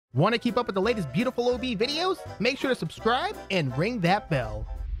Want to keep up with the latest beautiful OB videos? Make sure to subscribe and ring that bell.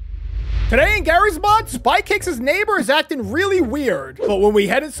 Today in Garry's mod, Spy-Cakes' neighbor is acting really weird. But when we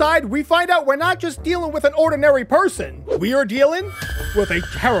head inside, we find out we're not just dealing with an ordinary person. We are dealing with a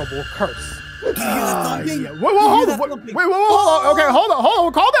terrible curse. Yeah. Whoa, hold on. Okay, hold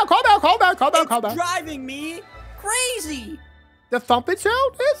on. Calm down. Driving me crazy. The thumping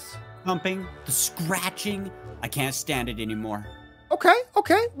sound is? Thumping, the scratching. I can't stand it anymore. Okay.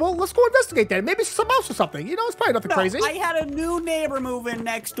 Well, let's go investigate that. Maybe it's some mouse or something. You know, it's probably nothing crazy. I had a new neighbor move in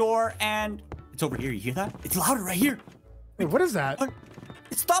next door, and it's over here. You hear that? It's louder right here. Wait, what is that?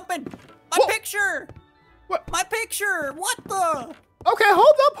 It's thumping. My picture. What? My picture. What the? Okay,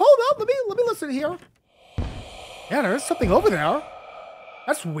 hold up. Let me listen here. Yeah, there is something over there.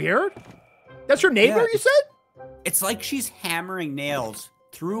 That's weird. That's your neighbor, you said? It's like she's hammering nails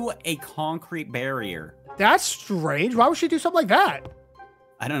through a concrete barrier. That's strange. Why would she do something like that?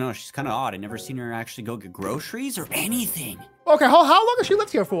 I don't know. She's kind of odd. I never seen her actually go get groceries or anything. Okay, how long has she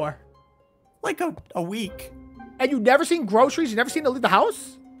lived here for? Like a week. And you've never seen groceries? You've never seen her leave the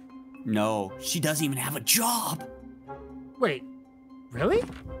house? No, she doesn't even have a job. Wait, really?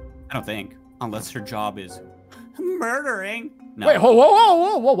 I don't think. Unless her job is murdering. No. Wait,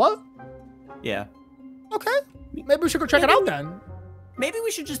 whoa, what? Yeah. Okay, maybe we should go check it out then. Maybe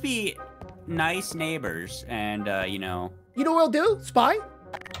we should just be nice neighbors and, you know. You know what we'll do, Spy?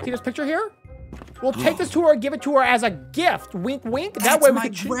 See this picture here? We'll take this to her and give it to her as a gift. Wink, wink. That's that way we my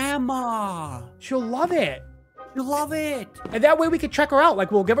can. grandma. She'll love it. You'll love it. And that way we can check her out.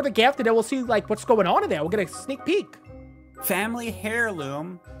 Like, we'll give her the gift and then we'll see, like, what's going on in there. We'll get a sneak peek. Family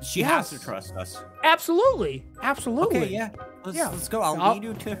heirloom. She has to trust us. Absolutely. Okay, yeah. Let's go. I'll lead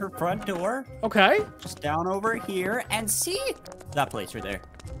you to her front door. Okay. Just down over here and see that place right there.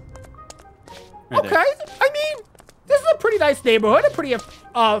 Okay. I mean, this is a pretty nice neighborhood, a pretty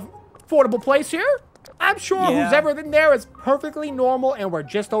affordable place here. I'm sure who's ever in there is perfectly normal and we're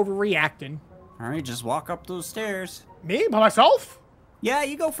just overreacting. All right, just walk up those stairs. Me? By myself? Yeah,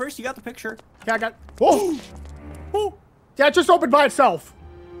 you go first. You got the picture. Yeah, I got... Whoa! Oh! That just opened by itself.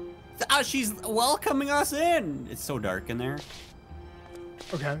 She's welcoming us in. It's so dark in there.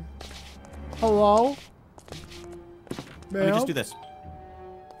 Okay. Hello? Let me just do this.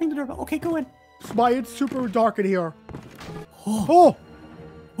 Ring the doorbell. Okay, go in. Spy, it's super dark in here. Oh!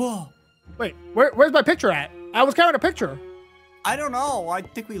 Wait, where's my picture at? I was carrying a picture. I don't know. I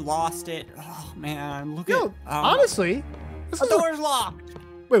think we lost it. Oh, man. Look at... honestly... The door's locked.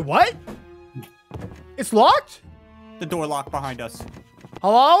 Wait, what? It's locked? The door locked behind us.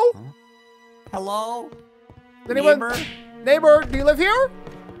 Hello? Hello? Neighbor? Neighbor, do you live here?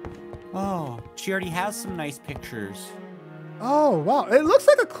 Oh, she already has some nice pictures. Oh, wow. It looks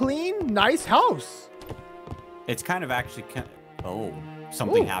like a clean, nice house. It's kind of actually... Oh,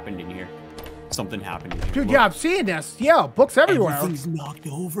 something happened in here. Something happened in here. Dude, yeah, I'm seeing this. Yeah, books everywhere. Everything's knocked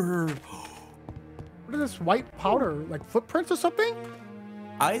over. What is this white powder? Like footprints or something?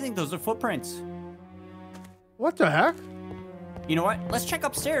 I think those are footprints. What the heck? You know what? Let's check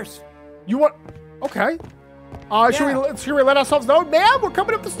upstairs. You want... Okay. Should we let ourselves know? Ma'am, we're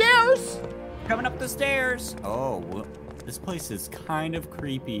coming up the stairs. Coming up the stairs. Oh, well, this place is kind of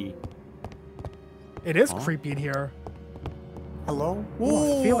creepy. It is creepy in here. Hello?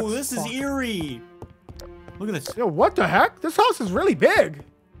 Oh, Ooh, this is eerie. Look at this. Yo, what the heck? This house is really big.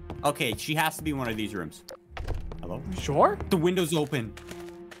 Okay, she has to be one of these rooms. Hello? Sure? The window's open.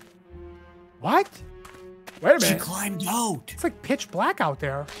 What? Wait a minute. She climbed out. It's like pitch black out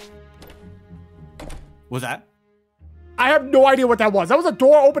there. Was that? I have no idea what that was. That was a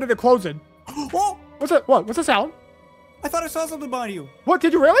door opening and closing. Whoa! What's that? What? What's the sound? I thought I saw something behind you. What?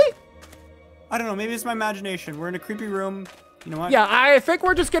 Did you really? I don't know. Maybe it's my imagination. We're in a creepy room. You know what? Yeah, I think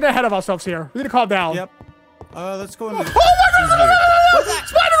we're just getting ahead of ourselves here. We need to calm down. Yep. Let's go in. Oh my God! What's that?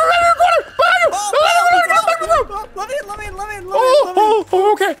 Spider right in the corner!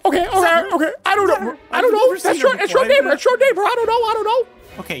 Okay. I don't know. That's your neighbor. It's your neighbor. I don't know.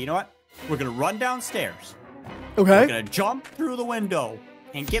 Okay, you know what? We're gonna run downstairs. Okay. We're gonna jump through the window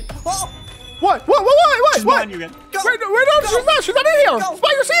and get. Oh! What? She's behind you again. Go. Wait, no, she's not in here. Go.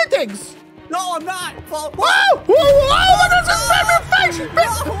 Spy, you're seeing things. No, I'm not. Whoa! My God, she's in your face. No,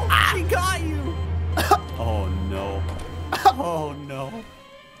 she got you. Oh no. Oh no.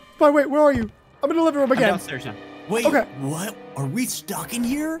 Spy, wait, where are you? I'm in the living room again. I'm downstairs now. Wait, what? Are we stuck in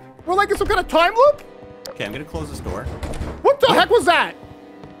here? We're like in some kind of time loop? Okay, I'm gonna close this door. What the heck was that?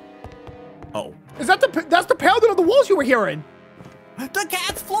 Oh. Is that that's the pounding of the walls you were hearing? The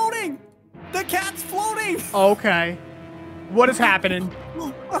cat's floating! The cat's floating! Okay. What is happening?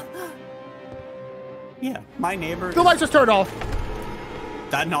 Yeah, my neighbor... The lights just turned off.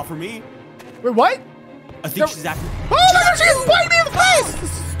 That not for me. Wait, what? I think she's acting. Oh my God, she's biting me in the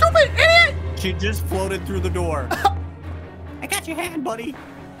face! Stupid idiot! She just floated through the door. I got your hand, buddy.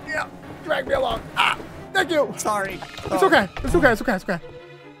 Yeah, drag me along. Ah, thank you. Sorry. It's okay. It's okay. It's okay. It's okay.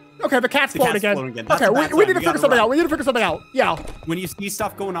 Okay, the cat's floating again. Okay, we need to figure something out. We need to figure something out. Yeah. When you see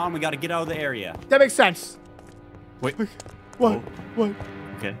stuff going on, we got to get out of the area. That makes sense. Wait. What? Oh. What?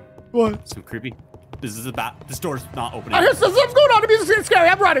 Okay. What? Some creepy. This is this door's not opening. I hear something's going on. The music's getting scary.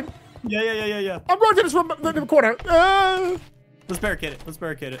 I'm running. Yeah. I'm running to this room, the corner. Let's barricade it. Let's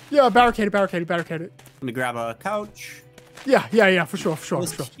barricade it. Yeah, barricade it. Let me grab a couch. Yeah, for sure.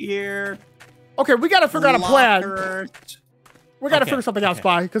 Here. Okay, we gotta figure out a plan. We gotta figure something out,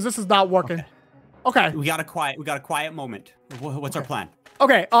 Spy, because this is not working. Okay. We got a quiet moment. What's our plan?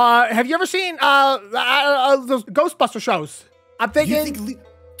 Okay. Have you ever seen those Ghostbuster shows? I'm thinking.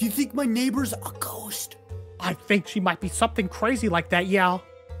 Do you think my neighbor's a ghost? I think she might be something crazy like that. Yeah.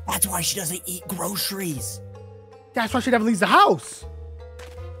 That's why she doesn't eat groceries. That's why she never leaves the house.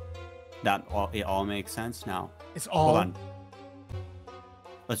 It all makes sense now. It's all. Hold on.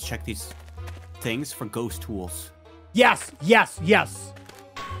 Let's check these things for ghost tools. Yes.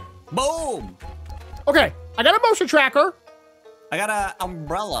 Boom! Okay, I got a motion tracker. I got an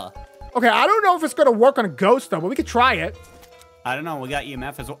umbrella. Okay, I don't know if it's gonna work on a ghost though, but we could try it. I don't know. We got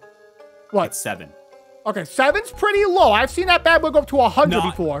EMF as well. What? It's 7. Okay, 7's pretty low. I've seen that bad boy go up to 100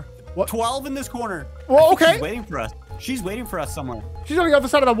 before. What? 12 in this corner. Well, okay. She's waiting for us. She's waiting for us somewhere. She's on the other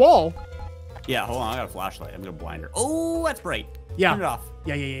side of the wall. Yeah, hold on. I got a flashlight. I'm gonna blind her. Oh, that's bright. Yeah. Turn it off.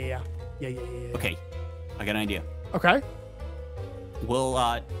 Yeah. Okay, I got an idea. Okay. We'll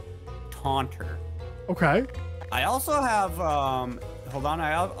taunt her. Okay. I also have hold on.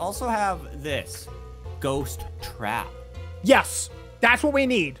 I also have this ghost trap. Yes, that's what we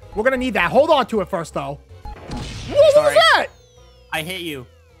need. We're gonna need that. Hold on to it first, though. Whoa, what was that? I hit you.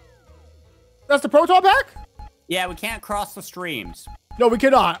 That's the proton pack? Yeah, we can't cross the streams. No, we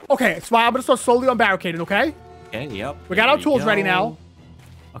cannot. Okay, Smile, I'm gonna start slowly unbarricading, okay? Okay, yep. We got our tools ready now.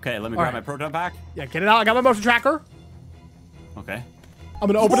 Okay, let me grab my proton pack. Yeah, get it out. I got my motion tracker. Okay. I'm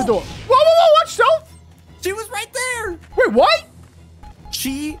gonna open the door. Whoa, watch yourself! She was right there! Wait, what?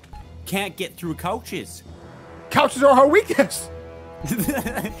 She can't get through couches. Couches are her weakness.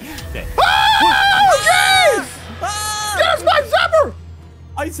 Okay. Oh, jeez! Ah! Get us my zapper!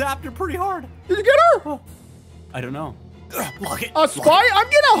 I zapped her pretty hard. Did you get her? Oh, I don't know. Lock it. Spy, I'm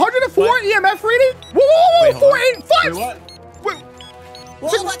getting 104 EMF reading. Whoa, 485. Wait, what? Wait.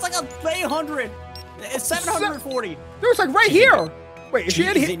 Whoa, that's like a 800. It's 740. There's like right here. Wait, is she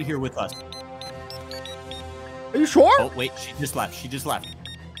in here? She's in here with us. Are you sure? Oh, wait, she just left.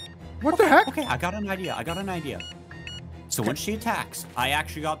 What the heck? Okay, I got an idea. So when she attacks, I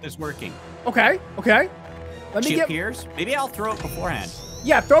actually got this working. Okay. Let me She appears. Maybe I'll throw it beforehand.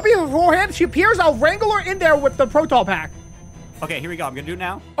 Yeah, throw me beforehand. She appears. I'll wrangle her in there with the proton pack. Okay, here we go. I'm gonna do it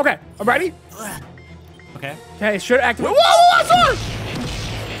now. Okay, I'm ready. Okay. Okay, it should activate. Whoa, I saw her!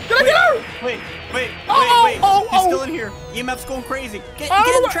 Did I get her? Wait. Oh. He's still in here. EMF's going crazy. Get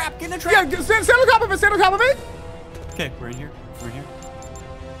in the trap. Yeah, stand on top of it. Okay, we're in here.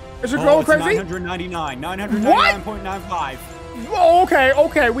 Is it going crazy? 999. 999.95. Oh,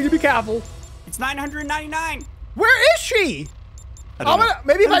 okay. We need to be careful. It's 999. Where is she? I don't know.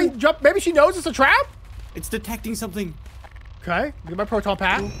 Maybe if I jump, maybe she knows it's a trap? It's detecting something. Okay, get my proton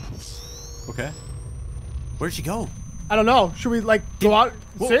pack. Okay. Where'd she go? I don't know. Should we like go out?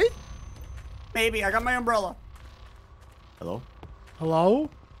 Whoa. See? Maybe. I got my umbrella. Hello?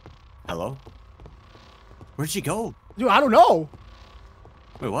 Where'd she go? Dude, I don't know.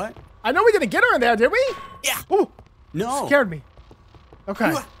 Wait, what? I know we didn't get her in there, did we? Yeah. Ooh, No. scared me.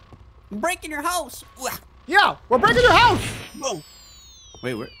 Okay. I'm breaking your house. Yeah, we're breaking your house. Whoa.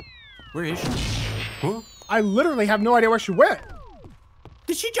 Wait, where is she? Huh? I literally have no idea where she went.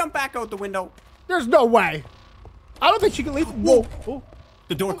 Did she jump back out the window? There's no way. I don't think she can leave. Whoa. Oh.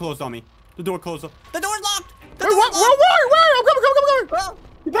 The door closed on me. The door's locked. Wait, what? Where? I'm coming.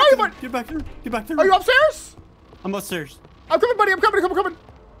 Oh, get back here. Are you upstairs? I'm upstairs. I'm coming, buddy. I'm coming.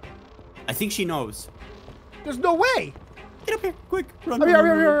 I think she knows. There's no way. Get up here, quick. Run. I'm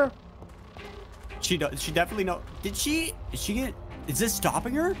here. She definitely knows. Is she get? Is this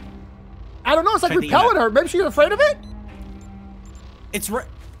stopping her? I don't know. It's like repelling her. Maybe she's afraid of it? It's right.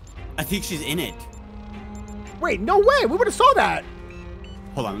 I think she's in it. Wait, no way. We would have saw that.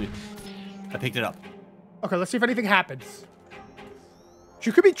 Hold on, I picked it up. Okay, let's see if anything happens.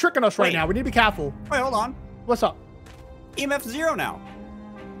 She could be tricking us right now. We need to be careful. Wait, hold on. What's up? EMF 0 now.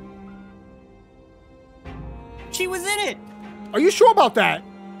 She was in it. Are you sure about that?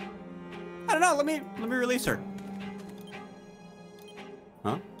 I don't know. Let me release her.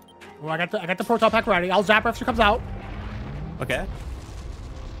 Huh? Well, I got the proton pack ready. I'll zap her if she comes out. Okay.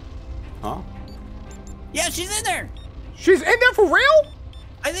 Huh? Yeah, she's in there. She's in there for real?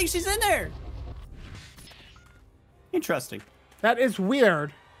 I think she's in there. Interesting. That is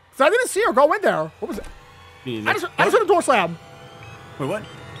weird. So I didn't see her go in there. What was it? I just heard the door slam. Wait, what?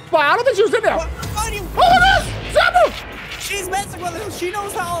 But I don't think she was in there. What? Oh, it is! Zap her! She's messing with us. She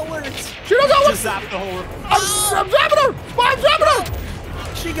knows how it works. She knows how it works. Just zap the whole room. I'm zapping her! Spy, I'm zapping her!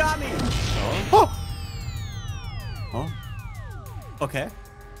 She got me. Oh. Oh. Okay.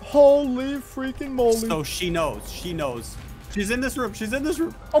 Holy freaking moly. So she knows. She knows. She's in this room. She's in this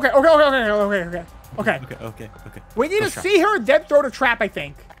room. Okay. Okay. We need to see her, then throw the trap, I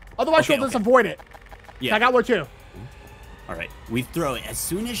think. Otherwise, she'll just avoid it. Yeah. I got one too. All right. We throw it as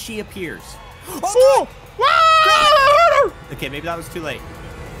soon as she appears. Oh! I heard her! Okay, maybe that was too late.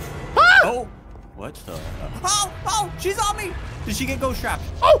 Ah! Oh! What the? Oh! She's on me! Did she get ghost trapped?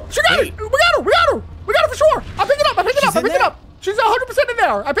 Oh! She got it! We got her for sure! I picked it up! She's 100% in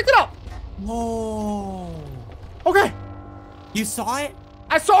there! I picked it up! Whoa! Okay. You saw it?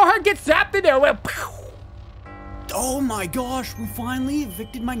 I saw her get zapped in there. Went, pow. Oh my gosh! We finally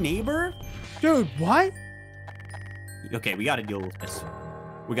evicted my neighbor? Dude, what? Okay, we gotta deal with this.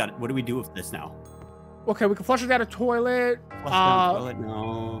 What do we do with this now? Okay, we can flush it down the toilet. Flush down the toilet?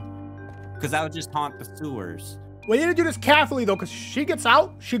 No. Because that would just haunt the sewers. We need to do this carefully, though, because she gets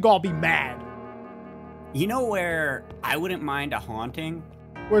out, she gonna be mad. You know where I wouldn't mind a haunting?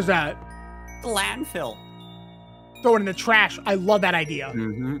 Where's that? The landfill. Throw it in the trash. I love that idea.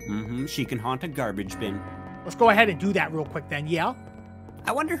 She can haunt a garbage bin. Let's go ahead and do that real quick then, yeah?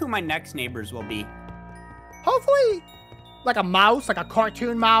 I wonder who my next neighbors will be. Hopefully, like a mouse, like a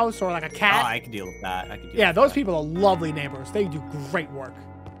cartoon mouse, or like a cat. Oh, I can deal with that. Yeah, those people are lovely neighbors. They do great work.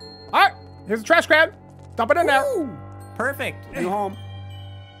 All right, here's the trash can. Dump it in there. Perfect. New home.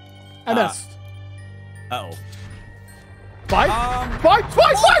 I missed. Uh-oh. Spy! Run!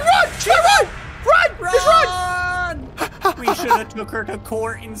 Just run! We should have took her to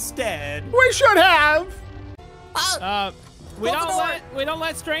court instead. We should have. We don't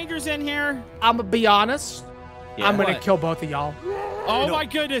let strangers in here. I'm gonna be honest. Yeah. I'm gonna kill both of y'all. Oh my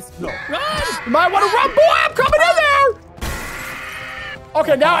goodness! No. Run! You might want to run, boy. I'm coming in there.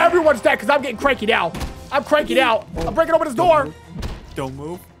 Okay, now everyone's dead because I'm getting cranky now. I'm cranky out. I'm breaking open his door. Don't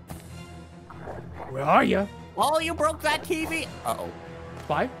move. Where are you? Oh, you broke that TV. Uh-oh.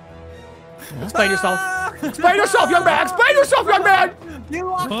 Spy? Explain yourself. Explain yourself, young man. Explain yourself, young man. You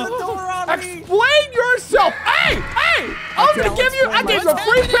locked the door on me. Explain yourself. Hey! I gave you a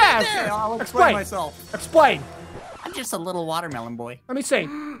free pass. I'll explain myself. Explain. I'm just a little watermelon boy. Let me see. Hey,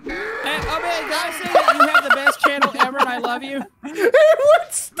 man, did I say that you have the best channel ever and I love you?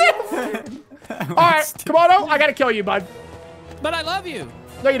 What stiff? All right, Gmod, I gotta kill you, bud. But I love you.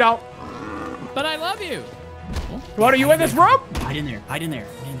 No, you don't. But I love you. What, are you in this room? Hide in there. Hide in there.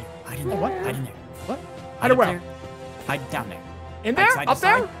 What? Hide in there. What? Hide where? Hide down there. In there? Side Up to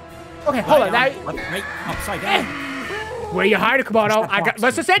there? side. Okay, hold on. Left, right, upside down. Where you hiding, Gmod?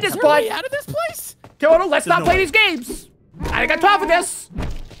 Let's just end this, Are bud. we out of this place? Gmod, let's not play these games. I ain't got time for this.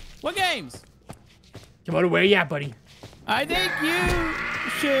 What games? Gmod, where you at, buddy? I think you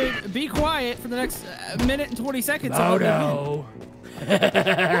should be quiet for the next minute and 20 seconds. Oh, no.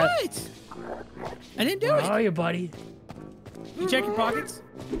 What? I didn't do Where it. are you, buddy? You check your pockets?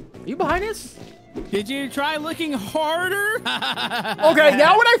 Are you behind us? Did you try looking harder? Okay,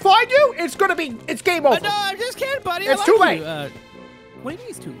 now when I find you, it's game over. No, I'm just kidding, buddy. It's too late. What do you mean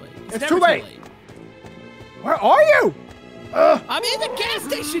it's too late? It's never too late. Where are you? I'm in the gas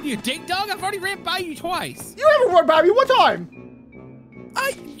station, you ding dog. I've already ran by you twice. You haven't run by me one time.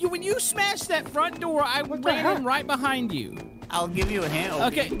 When you smashed that front door, I ran in right behind you. I'll give you a hint.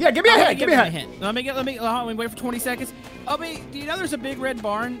 Okay. Yeah, give me a hint. Give me a hint. Let me wait for 20 seconds. Do you know there's a big red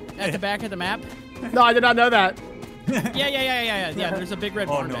barn at the back of the map? No, I did not know that. Yeah. There's a big red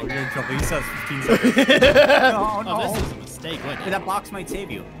barn. No, back you're there. in trouble. He says 15 seconds. No. Oh, this is a mistake, wasn't Hey, it? that box might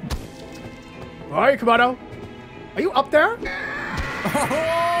save you. Where are you, Gmod? Are you up there?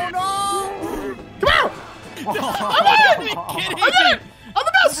 Oh, no! Come on! Kidding I did it! I'm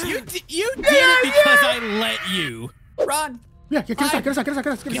the best! You did it because I let you. Run! Yeah, get inside. Go.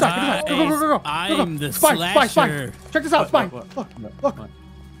 I'm the Spy. slasher. Check this out, Spy. Look.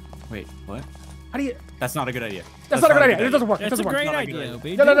 Wait, what? How do you... That's not a good idea. That's not a good idea. It doesn't work. That's a great idea,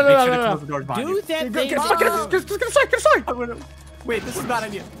 Obi. No. Make sure to close the doors behind Do you. that Get thing. inside. Wait, this is a bad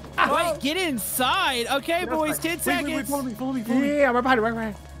idea. Wait, get inside. Okay, boys, 10 seconds. Wait, follow me. Yeah, right behind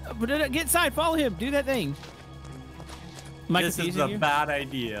you. But get inside. Follow him. Do that thing. Am I This is confusing a you? bad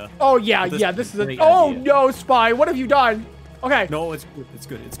idea. Oh, yeah. This is This is a a... great Oh, idea. no, Spy. What have you done? Okay. No, it's good. It's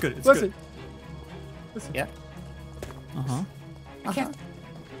good. It's good. It's Listen. good. Listen. Yeah. I can't.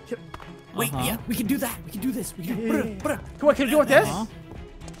 Wait, yeah, we can do that. We can do this. We can. Come on, can you do with this?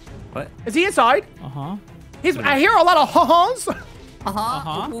 What? Is he inside? I hear a lot of ha-has.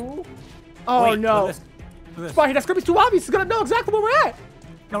 Oh Wait, no. look at this. Spy, that's gonna be too obvious. He's gonna know exactly where we're at.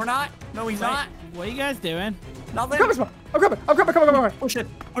 No, we're not. No, he's not. What are you guys doing? Nothing. I'm coming, Spy. I'm coming. Push it.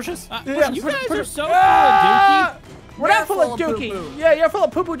 Push us. Yeah, You push- guys push are it. so full of dookie. We're not full of dookie. poo-poo. Yeah, you're full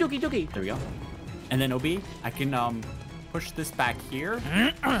of poo-poo dookie. There we go. And then OB, I can push this back here.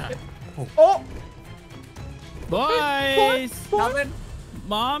 Oh, Boys, Nothing.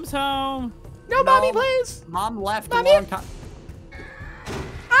 Mom's home. no, mommy, please. Mom left Mommy? a long time.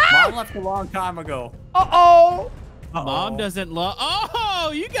 Ah! Mom left a long time ago. Uh-oh. Mom doesn't love.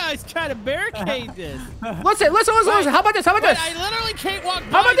 Oh, you guys try to barricade this. Listen. How about this? Wait, I literally can't walk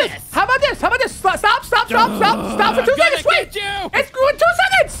How by about this? How about this? Stop for 2 I'm seconds. gonna Wait. get you. It's going 2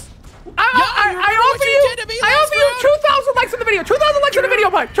 seconds. I what you did to me offer you last 2,000 likes in the video. 2,000 likes in the video,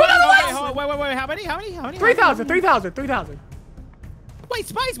 bud. 2,000 Okay, likes. hold on, wait. How many? 3,000. Wait,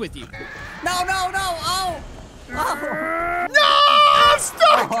 Spy's with you. No. Oh. No,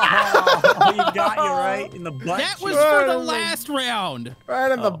 stop. We got you right in the butt. That was cheek. for the last round.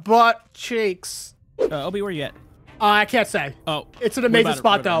 Right in the butt cheeks. Obi, where you at? I can't say. Oh, It's an amazing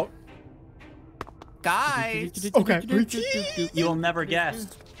spot, though. Guys. Okay. You'll never guess.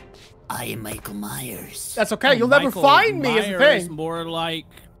 I am Michael Myers. That's okay. You'll never Michael find me, is the Myers, thing. more like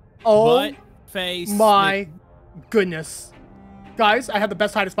Oh butt, face. my goodness. Guys, I have the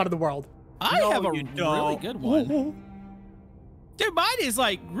best hiding spot in the world. I No, have a you really don't. good one. Dude, mine is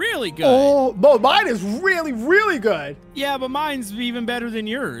like really good. Oh, mine is really, really good. Yeah, but mine's even better than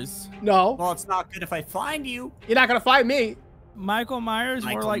yours. No, Well, it's not good if I find you. you're not gonna find me. Michael Myers,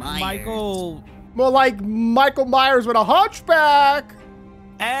 more Michael like Myers. Michael. More like Michael Myers with a hunchback.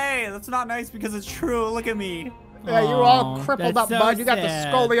 Hey, that's not nice because it's true. Look at me. Yeah, you're all Aw, crippled that's up, so bud. You got the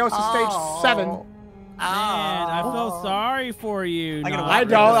sad. scoliosis stage 7. Man, I feel sorry for you. I gotta Nah. I Rid of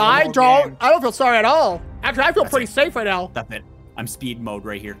don't. the I whole don't. game. I don't feel sorry at all. Actually, I feel pretty safe right now. That's it. I'm speed mode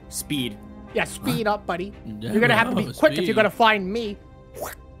right here. Speed. Yeah, speed up, buddy. Yeah, You're gonna have to be quick if speed. you're gonna find me.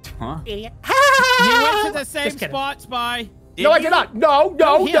 Huh? Idiot. He went to the same Just kidding. spot, Spy. No, I did not. No.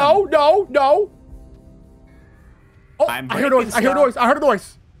 Oh, I'm I hear a breaking noise. I heard a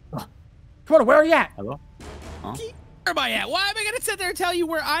noise. Come on, where are you at? Hello? Huh? Where am I at? Why am I gonna sit there and tell you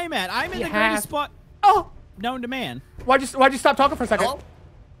where I'm at? I'm in You the have- greatest spot Oh, known to man. why'd you stop talking for a second? Hello?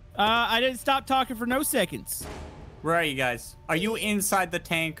 I didn't stop talking for no seconds. Where are you guys? Are you inside the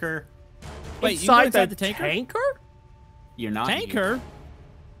tanker? Wait, you go Inside inside the tanker? Tanker? You're not. Tanker?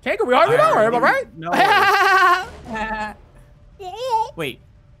 Tanker, we already know her, am I No. right? Wait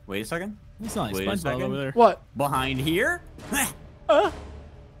a second. It's not like Wait a SpongeBob second. over there. What? Behind here? Uh,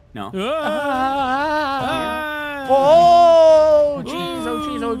 No. Ah. oh, jeez, oh,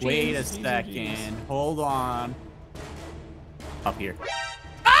 jeez, oh, jeez. Wait a second. Hold on. Up here.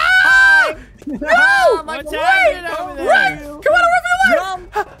 Ah! No! What's Wait! happening over there? Run! Come on, over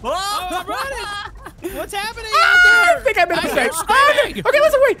Jump! Oh, I'm running. What's happening Ah, out I there? think I made a mistake. screaming. Okay,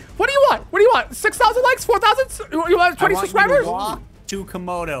 listen, wait. What do you want? 6,000 likes? 4,000? You want 20 I want subscribers? You to walk to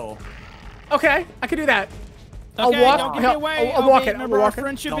Komodo. Okay, I can do that. Okay, I'll walk. don't give me away. I'm Okay, walking. remember, I'm our walking.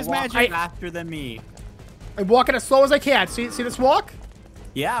 friendship Don't is walk magic. faster than me. I'm walking as slow as I can. See this walk?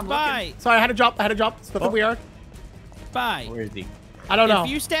 Yeah, I'm Bye. Sorry, I had to jump. It's nothing weird. Bye. looking. Where is he? I don't know. If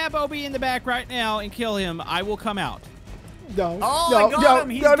you stab Obi in the back right now and kill him, I will come out. No. Oh, no, I got no, him.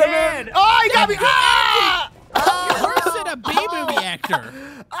 He's no, dead. Oh, he got me. Ah! You're worse than a B-movie actor.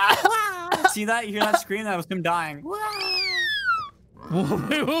 See that? You hear that scream? That was him dying.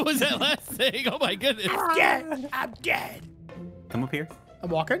 What was that last thing? Oh my goodness. I'm dead. Come up here. I'm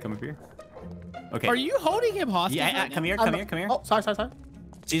walking. Come up here. Okay. Are you holding him hostage? Yeah, right come now? here. Come here. Come here. Oh, sorry.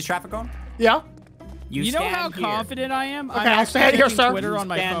 See this traffic going? Yeah. You You know stand how here. confident I am? Okay, I'm I'll actually stand here, checking sir. Twitter You on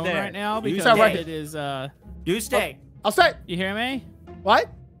my stand phone there. right now You because stand right it is. You stay. I'll say. You hear me? What?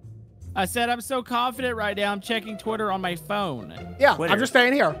 I said I'm so confident right now. I'm checking Twitter on my phone. Yeah, Twitter. I'm just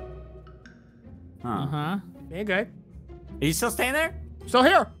staying here. Huh. Huh? Being good. Are you still staying there? Still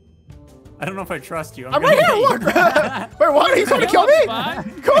here. I don't know if I trust you. I'm right here. Look. Wait, what? He's trying to kill me? Spy?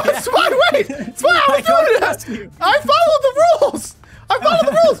 Come on, Spy. Wait. Spy, I was doing trust it. you. I followed the rules. I followed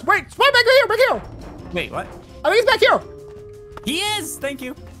the rules. Wait, Spy, back here. Back here. Wait, what? I think he's back here. He is. Thank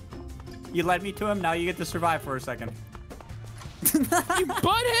you. You led me to him. Now you get to survive for a second. You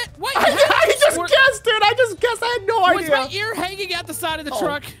butthead! Wait, I just guessed, dude. I just guessed. I had no was idea. my ear hanging out the side of the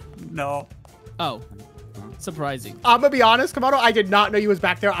truck? No. Oh, surprising. I'm gonna be honest, Komodo. I did not know you was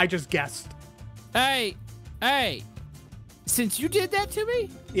back there. I just guessed. Hey, Since you did that to me?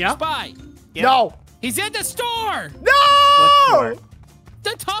 Yeah. Spy. Yep. No. He's in the store. No! What store?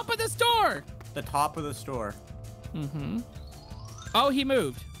 The top of the store. The top of the store. Mm-hmm. Oh, he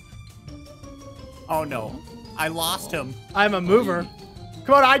moved. Oh no, I lost him. I'm a mover.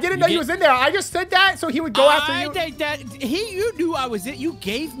 Come on, I didn't know he was in there. I just said that so he would go after you. You knew I was in. You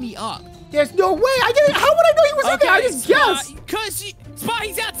gave me up. There's no way. I didn't. How would I know he was in there? I just guessed. Cause Spy,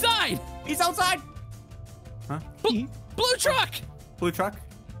 he's outside. He's outside. Huh? Blue truck. Blue truck?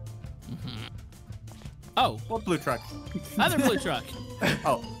 Oh, What blue truck? other blue truck.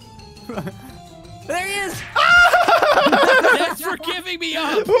 Oh. There he is! Thanks for giving me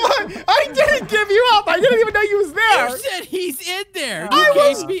up. What? I didn't give you up. I didn't even know you was there. You said he's in there. I You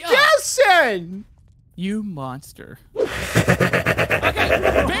was gave me up. guessing. You monster. Okay,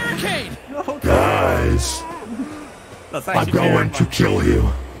 barricade. Guys, That's I'm actually going to terrifying. kill you.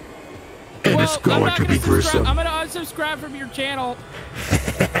 And it's I'm going not to be gonna gruesome. I'm gonna unsubscribe from your channel.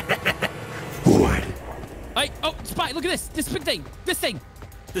 Wood. Hey, oh, Spy, look at this. This big thing. This thing.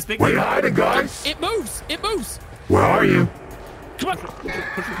 This big Where you hiding, guys? It moves. It moves. Where are you? Come on.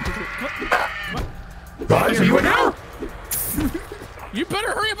 Guys, are you in there? You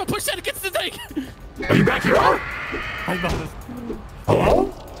better hurry up and push that against the thing. Are you back here? Hello?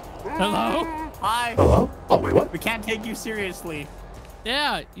 Hello? Hi. Hello? Oh, wait, what? We can't take you seriously.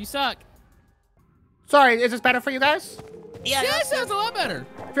 Yeah, you suck. Sorry, is this better for you guys? Yeah, Yeah, that sounds a lot better.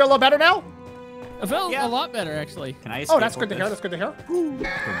 Feel a little better now? I felt Yeah. a lot better, actually. Can I Oh, that's skateboard good to hear. this? That's good to hear.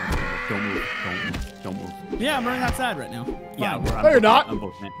 Don't move. Don't move. Don't move. Yeah, I'm running outside right now. Yeah, Fine. I'm No, you're not. I'm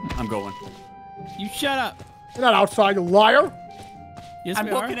booking it. I'm going. You shut up. You're not outside, you liar. Yes, I'm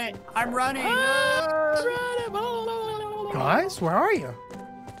we are. booking it. I'm running. Guys, where are you?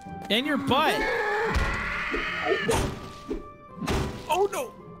 In your butt. Oh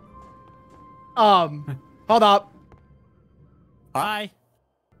no. Hold up. Hi.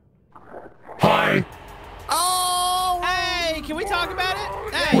 Hi. Oh. Hey, can we talk about it?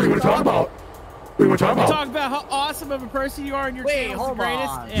 What Hey, do you want to talk about? What do you want to talk about? talk about how awesome of a person you are and your Wait, channel's the hold greatest.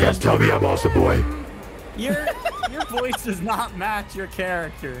 on. And Just tell me I'm awesome, boy. Your voice does not match your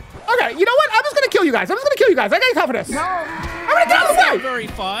character. Okay, you know what? I'm just gonna kill you guys. I'm just gonna kill you guys. I got time for this. No. I'm gonna get out of that's the not way. very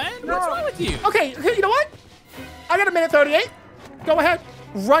fun. What's wrong with you? Okay, you know what? I got a minute 38. Go ahead.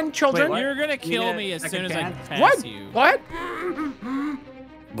 Run, children. Wait, You're gonna kill need a me as soon second as I chance? pass What? you. What?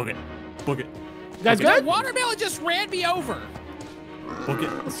 Book it. Book it. You guys That good? watermelon just ran me over. Book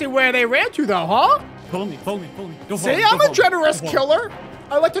it. Let's see where they ran to, though, huh? Follow me. Follow me. Follow me. Go See, I'm a generous killer.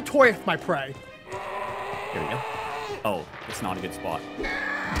 I like to toy with my prey. Here we go. Oh, it's not a good spot.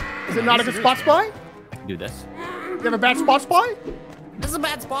 Is it not a good spot, Spy? I can do this. You have a bad spot, Spy? This is a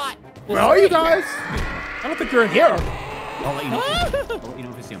bad spot. Where are you guys? I don't think you're in here. I'll let you know. I'll let you know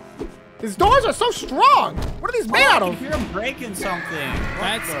if I see him. These doors are so strong. What are these made out I of? can hear him breaking something.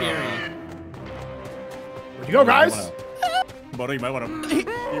 That's scary. Where'd you go, guys? Buddy, you might want to.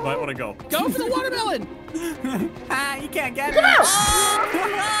 You might want to go. Go for the watermelon. Ah, you can't get Come me. here.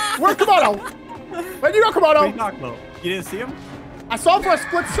 Where's Komodo? Where'd you go, What are you Komodo? talking about? You didn't see him? I saw him for a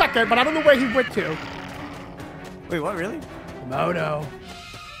split second, but I don't know where he went to. Wait, what? Really? Komodo.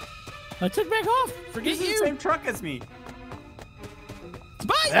 I took back off. Forget This is you. the same truck as me.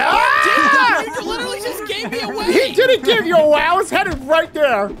 Spy! Ah! You literally just gave me away. He didn't give you away. I was headed right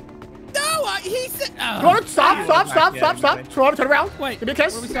there. No, he said. Come on, stop. Come on, turn around. Wait, Give me a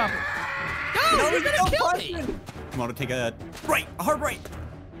kiss. where are we stopping? No, you're gonna kill me. I'm gonna take a right, a hard right.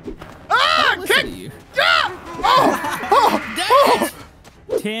 Ah, Listen kick. to you. Yeah. Oh.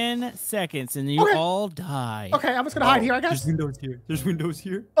 10 seconds and you Okay. all die. Okay, I'm just gonna hide here, I guess. There's windows here. There's windows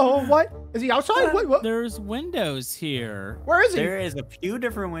here. Oh, what? Is he outside? What? There's windows here. Where is he? There is a few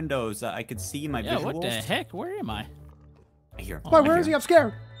different windows that I could see in my Yeah, visuals. what the heck? Where am I? I hear him. Why, where is he? I'm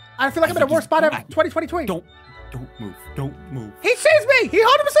scared. I feel like I'm in the worst spot ever. back. 2023. Don't move. Don't move. He sees me. He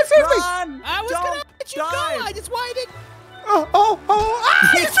 100% sees me. Run! I was gonna let you go. I just wanted. Oh. Ah,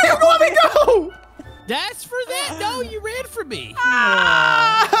 he's trying to let me go. That's for that. No, you ran from me. Remember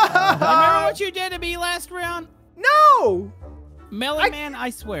Ah. what you did to me last round? No. Melon Man, I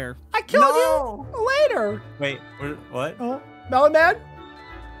swear. I killed No. you later. Wait, what? Oh, Melon Man,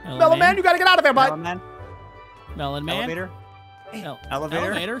 you gotta get out of there, bud. Man? Melon Man. Elevator? No. Elevator?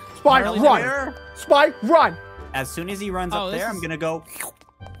 Elevator. Spy, Harley run. Elevator? Spy, run. As soon as he runs Oh, up this there, is- I'm gonna go.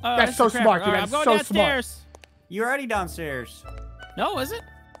 Oh, That's so the cracker. smart, dude. All right, That's I'm going so smart. downstairs. You're already downstairs. No, is it?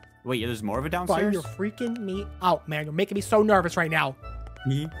 Wait, there's more of a Spy, downstairs? you're freaking me out, man. You're making me so nervous right now.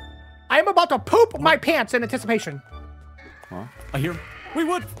 Me? I am about to poop my pants in anticipation. Huh? I hear him. Wait,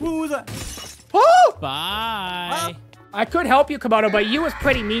 what? What was that? Oh! Bye. I could help you, Komodo, but you was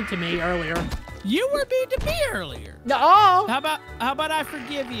pretty mean to me earlier. You were mean to me earlier. No. How about I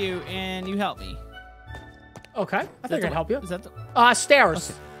forgive you and you help me? Okay. I think I can help you. Is that the...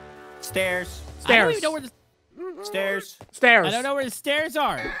 Stairs. Stairs. I don't Stairs. even know where the... Stairs. Stairs. I don't know where the stairs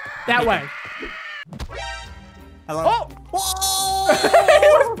are. That way. Hello. Oh! Whoa! He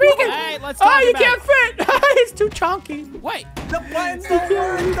was peeking! Hey, let's talk Oh, you about can't fit! He's too chunky. Wait. The buttons don't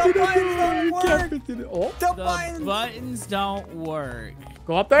work. The buttons don't work. Oh, The The buttons. buttons don't work.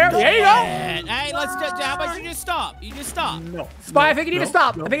 go up there. There you go. And, hey, let's just... How about you just stop? You just stop. No. Spy, I think you need to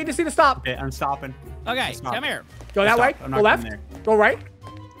stop. No. I think you just need to stop. Okay, I'm stopping. Okay, Stop. come here. Go that Stop. way. I'm Go not left. going Go right.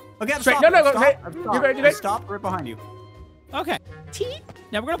 Okay, I'm Straight. stopping. No, no, I'm go. stopped. Hey, I'm you're stopped. good, you're good. I'm stopped right behind you. Okay.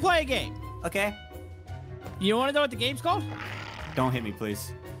 Now we're gonna play a game. Okay. You want to know what the game's called? Don't hit me,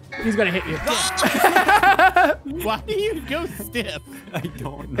 please. He's gonna hit you. Why do you go stiff? I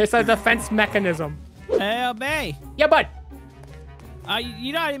don't know. It's a defense mechanism. Hey, Bay. Yeah, bud.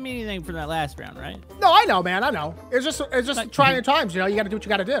 You know I didn't mean anything from that last round, right? No, I know, man. I know. It's just But- trying times. You know, you gotta do what you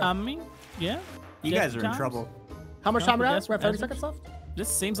gotta do. I mean, yeah. You guys are in Times. trouble. How much no, time do we have? that's- We have 30 that's- seconds left. This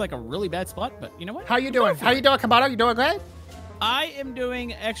seems like a really bad spot, but you know what? How you doing? How you doing, Kamado? You doing okay? I am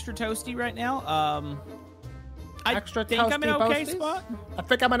doing extra toasty right now. I Extra think I'm in an toasty okay posties? spot. I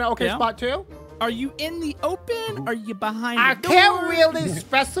think I'm in an okay Yeah. spot too. Are you in the open? Are you behind I the can't door? really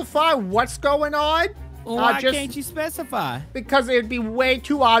specify what's going on Why just- can't you specify? because it'd be way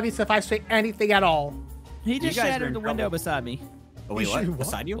too obvious if I say anything at all. He just guys are shattered in the window trouble. beside me. Oh, wait, You what? should- what?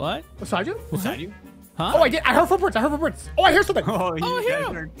 Beside you? What? Beside you? Beside you? Huh? Oh, I did. I heard footprints. I heard footprints. Oh, I hear something. Oh, you Oh, guys here.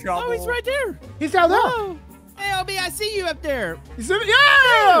 are in trouble. Oh, he's right there. He's down there. Oh. Hey, LB, I see you up there. He's in,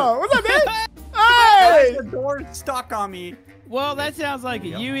 yeah. What's up, man? Why Hey. is the door stuck on me? Well, that sounds like a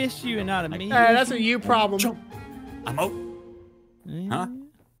you issue and not a me Hey, that's issue. a you problem. I'm out. Huh?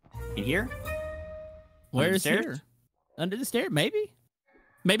 In here? Where's stairs? here? Under the stair? Maybe.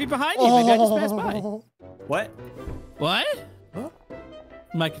 Maybe behind you. Maybe I just passed by. Oh. What? What? Huh?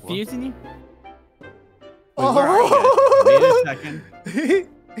 Am I confusing you? Wait, where are you? Wait a second.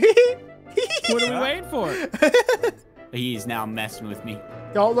 What are we waiting for? He's now messing with me.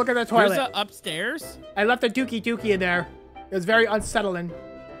 Don't look at the There's toilet. a upstairs. I left a dookie in there. It was very unsettling. Do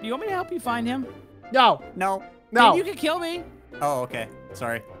you want me to help you find him? No, No. no. Then you can kill me. Oh, okay.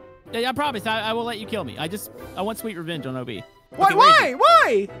 Sorry. Yeah, I promise. I will let you kill me. I want sweet revenge on OB. Why? Okay,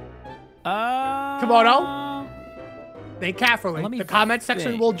 where Why? Kimono? Think carefully. Let me The comment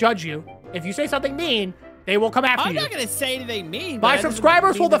section think. will judge you. If you say something mean, they will come after I'm you. not gonna say anything mean. My but that doesn't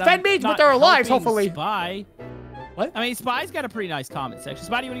subscribers will mean that defend I'm me with not their lives, helping hopefully. Spy. What? I mean, Spy's got a pretty nice comment section.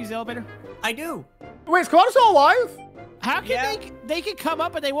 Spy, do you want to use the elevator? I do. Wait, is Komodo still alive? How can Yeah. they can come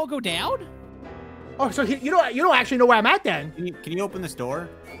up but they won't go down? Oh, so you don't actually know where I'm at then? Can you open this door?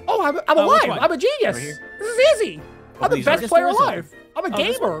 Oh, I'm Oh, which alive. one? I'm a genius. Right here? This is easy. I'm the these best are- player This door's alive. I'm a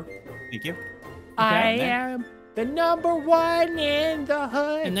this gamer. Thank you. I Okay. am the number one in the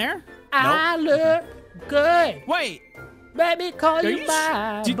hood. In there? I look good. Wait. Let me call Are you you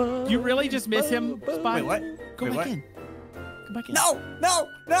my Did you really just miss him, boo, boo. Spy? Wait, what? Go Wait, back what? in. Go back in. No, no,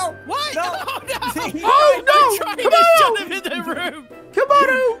 no. What? No. Oh, no. Oh, no. I'm trying Come to on. shut him in the room.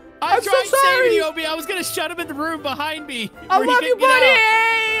 Komodo, I'm so tried sorry. saving you, Obi. I was going to shut him in the room behind me. I where he love you, couldn't get buddy. out.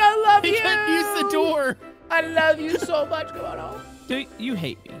 Hey, I love He you. couldn't use the door. I love you so much, Komodo. Dude, you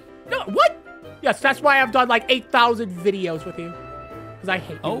hate me. No, what? Yes, that's why I've done like 8,000 videos with you. Because I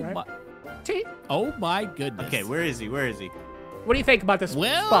hate you, Oh right? my. See? Oh my goodness. Okay, where is he? Where is he? What do you think about this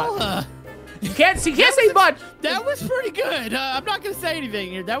Well, spot? You can't say much. that was pretty good. I'm not gonna say anything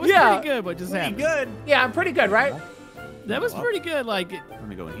here. That was Yeah. pretty good. What just Pretty happened? good. Yeah, I'm pretty good, right? That was pretty good. Like, Let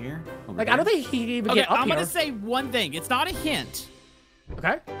me go in here. Over Like, there. I don't think he can even okay, get up I'm here. gonna say one thing. It's not a hint,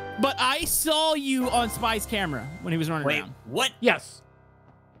 Okay? but I saw you on Spy's camera when he was running Wait, around. what? Yes.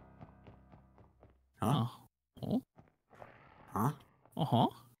 Huh? Oh. Huh? Uh huh.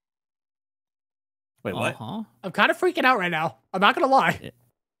 Wait, what? Uh huh. I'm kind of freaking out right now. I'm not gonna lie.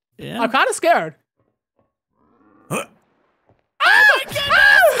 Yeah. I'm kind of scared. Huh? Oh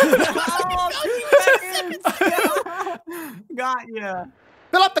Got ya.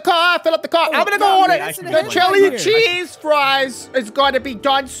 Fill up the car, fill up the car. I'm gonna go God, order wait, I should the have chili here. cheese fries. Is going to be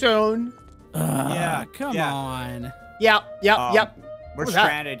done soon. Yeah, Come yeah. on. Yep. We're What's that?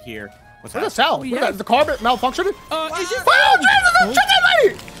 stranded here. What's What's that? the cell? Oh, What yeah. is that? Is the car malfunctioning? Is your Oh, Jesus, the chicken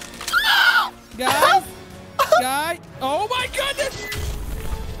lady! guy? Guy? Oh my goodness!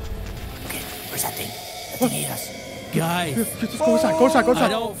 Where's that thing? That thing ate us. Guy, Just go inside, go inside, go I inside.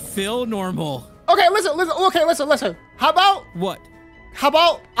 don't feel normal. Okay, listen. How What?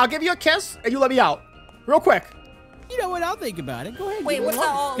 about I'll give you a kiss and you let me out? Real quick. You know what? I'll think about it. Go ahead. Wait, what's that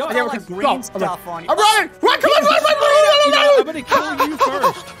all, Go, what's okay, all okay, that go. green I'm stuff on you? I'm running! Run, come on, run! You know, I'm gonna kill you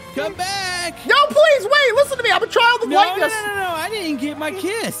first. Come back. No, please, wait. Listen to me. I'm a child of No, lightness. no. I didn't get my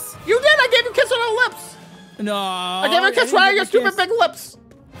kiss. You did. I gave you a kiss on the lips. No. I gave you a kiss right on your stupid big lips.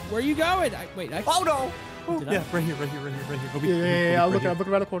 Where are you going? Oh, no. Did Yeah, I? right here. Yeah. I'm looking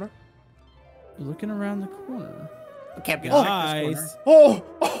around the corner. Looking around the corner. I can't be Guys. Oh.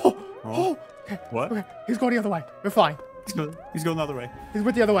 Okay. What? Okay. He's going the other way. We're fine. He's going the other way. He's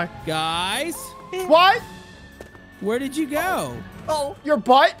with the other way. Guys. What? Where did you go? Oh, Your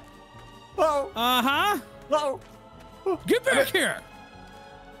butt? oh, Uh-huh. oh. Get back here.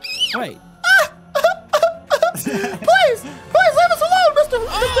 Wait. Please leave us alone, Mr.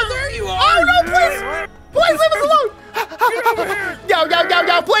 Oh, there you are. Oh no, please leave us alone. Get over here.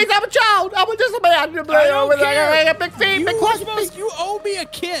 No, please, I'm a child. I'm just a man. I don't care. Big feet, You big were claws. supposed. You owe me a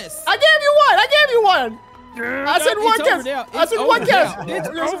kiss. I gave you one. I said one It's kiss. over now. I said It's one over kiss. now. It's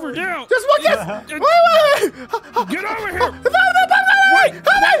over now. Just one kiss. Wait. Get over here. Wait.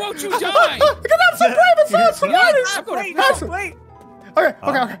 Why won't you die? Because I'm so brave and so excited. Wait.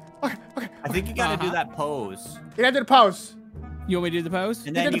 Okay. I think you gotta do that pose. You gotta do the pose. You want me to do the pose?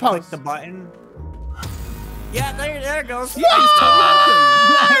 And then did you the click pose. the button. Yeah, there it goes. Yay!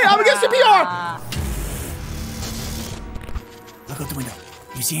 I'm gonna get CPR. Look out the window.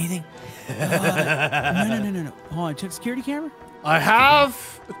 You see anything? No. Hold on. Check security camera. I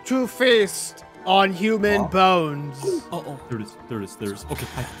have to feast on human bones. Oh. There it is. Okay,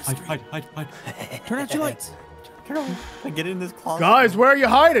 hide. Turn out your lights. Get in this closet. Guys, where are you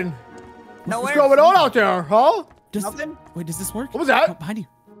hiding? Nowhere. What's going on out there, huh? Nothing. Wait, does this work? What was that? Oh, behind you.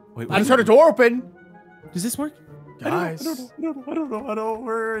 Wait, I just heard a door open. Does this work? Guys, I don't know.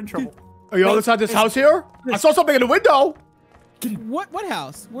 We're in trouble. are you all inside this house here? I saw something in the window. What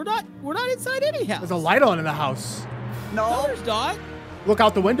house? We're not inside any house. There's a light on in the house. No, there's not. Look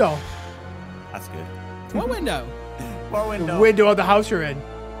out the window. That's good. What window? What The window? window of the house you're in.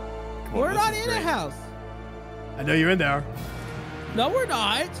 Come on, We're this not is in a great. house. I know you're in there. No, we're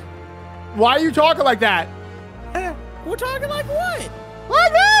not. Why are you talking like that? We're talking like what?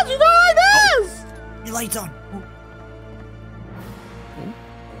 Like this, you go like this. Your light's on.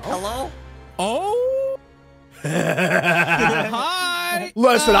 Hello? Oh. Hi.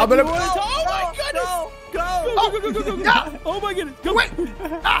 Listen, I'm gonna. Oh my goodness. Go. Oh my goodness. Go. Wait. You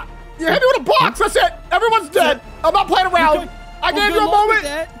hit me with a box. That's it. Everyone's dead. I'm not playing around. I gave you a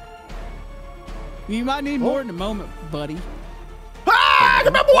moment. You might need more than a moment, buddy. Ah,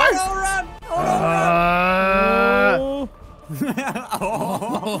 come on, boys.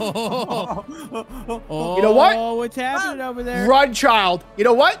 You know what? Oh, what's happening over there? Run, child. You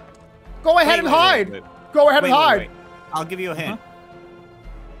know what? Go ahead and hide. Wait. Go ahead and hide. I'll give you a hint.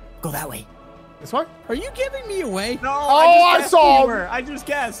 Go that way. This one? Are you giving me away? No, I saw him. I just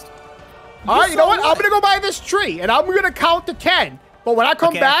guessed. All right, you know saw what? what? I'm going to go by this tree, and I'm going to count to 10. But when I come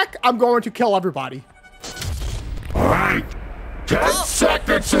Okay. back, I'm going to kill everybody. All right. 10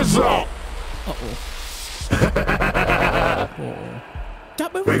 seconds is up.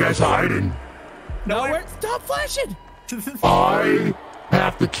 Stop Where moving. you guys hiding? Nowhere. Stop flashing. I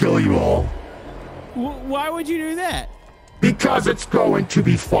have to kill you all Why would you do that? because it's going to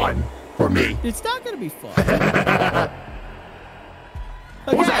be fun for me. It's not going to be fun.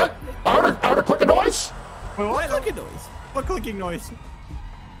 What was that? I heard a click of noise. Wait, what? Clicking noise. What clicking noise?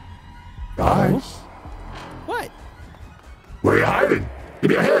 Guys, What? where are you hiding? Give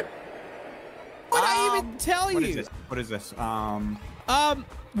me a hint. What did I even tell What is you? this? What is this?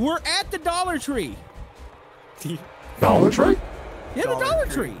 We're at the Dollar Tree. Dollar Tree? Yeah, the Dollar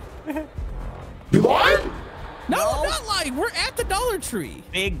Tree. You lied? No, I'm not lying. We're at the Dollar Tree.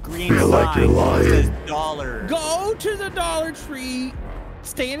 Big green Feel like you're sign lying. that says dollar. Go to the Dollar Tree,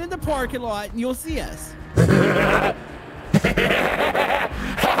 stand in the parking lot, and you'll see us. Open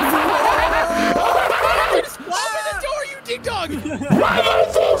the door, you ding dong! Run, little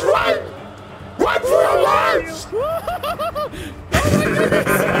fools, run! Run for your lives!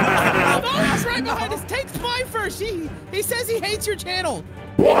 Noah's right behind us. Take Spy first. He says he hates your channel.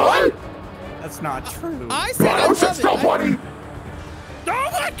 What? That's not true. I said I Don't sit love still, it. buddy. Oh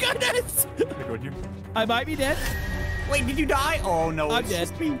my goodness! I might be dead. Wait, did you die? Oh no, I'm it's dead.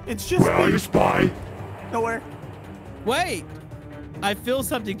 just me. It's just Where are me. you, spy? Nowhere. Wait. I feel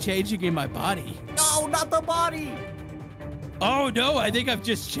something changing in my body. No, not the body. Oh no, I think I've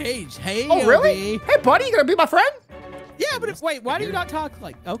just changed. Hey, Oh, really? Obi. Hey, buddy, you going to be my friend? Yeah, but wait, why do you not talk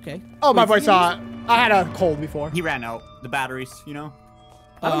like, okay. Oh, my Wait, voice, so I had a cold before. He ran out. The batteries, you know.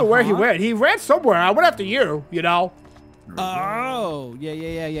 I don't know where he Uh-huh. went. He ran somewhere. I went after you, you know. Oh,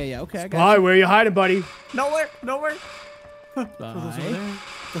 yeah. Okay, I got Hi, where are you hiding, buddy? Nowhere. you. Bye.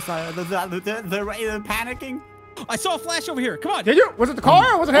 They're panicking. I saw a flash over here. Come on. Did you? Was it the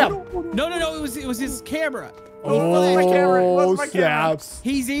car or was it him? No. It was his camera. Oh, snaps.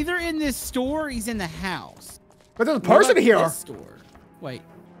 He's either in this store or he's in the house. But there's a person here. This store. Wait.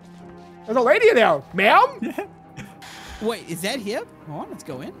 There's a lady in there. Ma'am? Wait, is that him? Hold on, let's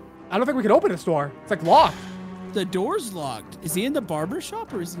go in. I don't think we can open this door. It's like locked. The door's locked. Is he in the barber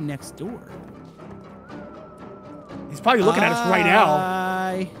shop or is he next door? He's probably looking at us right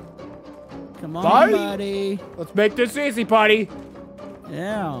now. Come on, Bye. buddy. Let's make this easy, buddy.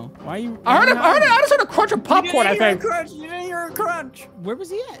 Yeah. Why are you? I just heard a crunch of popcorn, I think. You didn't hear a crunch. Where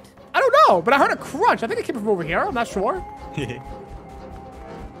was he at? I don't know, but I heard a crunch. I think it came from over here. I'm not sure.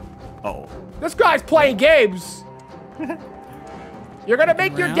 Oh. This guy's playing games. You're gonna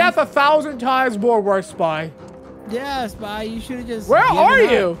make your death 1,000 times more worse, Spy. Yeah, Spy. You should have just. Where are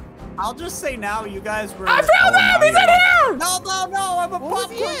you? I'll just say now, you guys were. I found him! He's in here! No! I'm a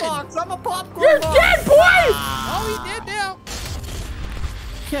popcorn box. I'm a popcorn You're box. dead, boy! Oh, he did now.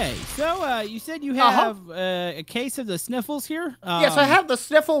 Okay, so you said you have a case of the sniffles here. Yes, I have the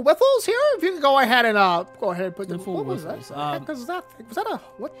sniffle whiffles here. If you can go ahead and put the Sniffle what was whiffles. that? Was that a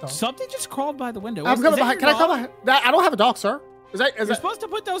what the? Something just crawled by the window. I'm coming behind. Can I come behind? I don't have a dog, sir. You're supposed to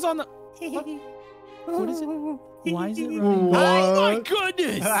put those on the. What is it? Why is it running? What? Oh my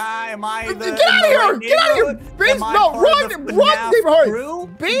goodness! Am I the, Get out of here! Get out of here! Beast, no, run,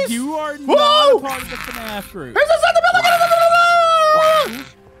 neighborhood! Beast! You are Whoa! not a part of the FNAF group. Beast is in the building!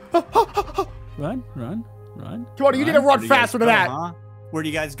 Run. Come on, you need to run faster than that. Huh? Where do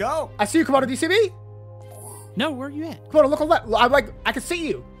you guys go? I see you, Komodo. Do you see me? No, where are you at? Komodo, look on the left. I'm like, I can see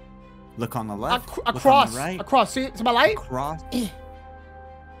you. Look on the left. Across. Look on the right. Across. See my light? Across. Komodo,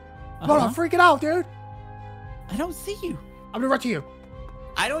 I'm freaking out, dude. I don't see you. I'm gonna run to you.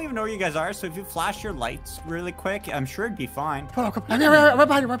 I don't even know where you guys are, so if you flash your lights really quick, I'm sure it'd be fine. Komodo, come on.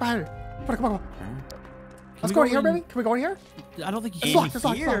 Right behind you. Come on. Let's go in here, baby. Can we go in here? I don't think you It's can. locked.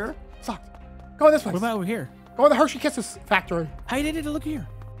 It's locked. Go in this way. What about over here? Go in the Hershey Kisses factory. I did it. Look here.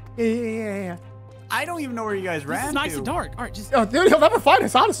 Yeah. I don't even know where you guys ran This is nice to. and dark. All right, just. Oh, dude, he'll never find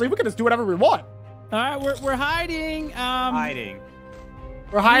us, honestly. We can just do whatever we want. All right, we're hiding. Hiding.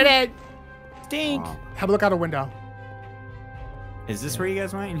 We're hiding. Stink. Have a look out a window. Is this where you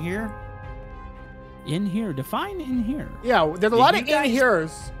guys went in here? In here. Define in here. Yeah, there's a lot of you guys-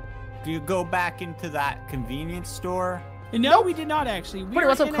 in-here's. Do you go back into that convenience store? No, we did not actually. We What, you are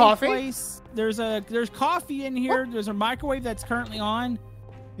want some in a coffee? place- There's coffee in here. There's a microwave that's currently on.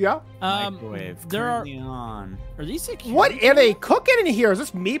 Yeah. Microwave. There are. currently on. Are these security? What are they cooking in here? Is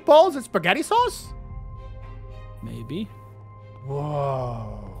this meatballs and spaghetti sauce? Maybe.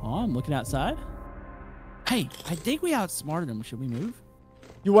 Whoa. Oh, I'm looking outside. Hey, I think we outsmarted them. Should we move?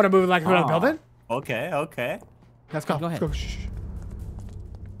 You want to move like around the Oh. building? Okay. Let's go. Go ahead. Let's go. Shh.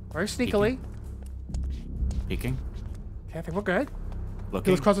 Very sneakily. Peeking. Okay, I think we're good.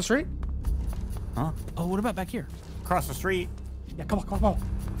 Looking. Let's cross the street. Huh? Oh, what about back here? Across the street. Yeah, come on.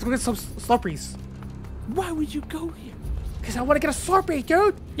 Let's go get some Slurpees. Why would you go here? Because I want to get a Slurpee,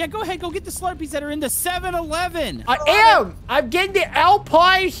 dude. Yeah, go ahead. Go get the Slurpees that are in the 7-Eleven. I am. I'm getting the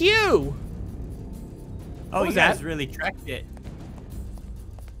Alpine Hue. Oh, you was guys that? really trekked it.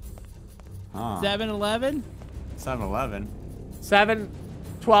 Huh. 7-Eleven. 7-Eleven.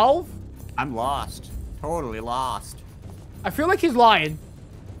 7-12. I'm lost. Totally lost. I feel like he's lying.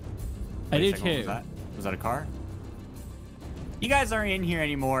 I Wait a did second, too. Was that a car? You guys aren't in here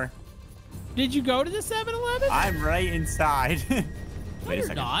anymore. Did you go to the 7-Eleven? I'm right inside. No, Wait a you're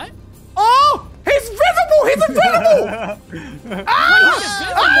second. not. Oh, he's visible. He's invisible.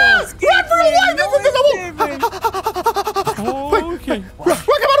 Ah! Run for your life. He's invisible. Oh, okay. Run, come on, run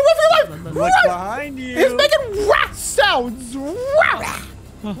for your life. Look Run. behind you. He's making rat sounds. Rat.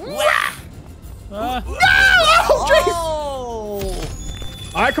 No! Oh, jeez.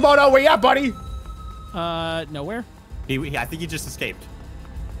 Oh! All right, come on out. Where you at, buddy? Nowhere. I think he just escaped.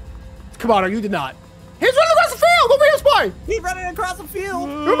 Come on, you did not. He's running across the field. Over here, Spy. He's running across the field.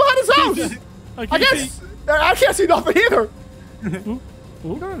 We're behind his house. I guess. I can't see nothing either. You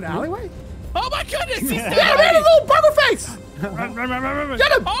go in the alleyway? Oh my goodness! He's Get him, hit his little burger face. Run.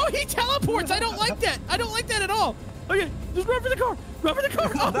 Get him. Oh, he teleports. I don't like that. I don't like that at all. Okay, just run for the car. Run for the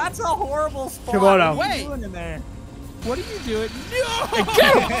car. Oh, That's a horrible spot. Come on out. What are you Wait. doing in there? what are you doing? No!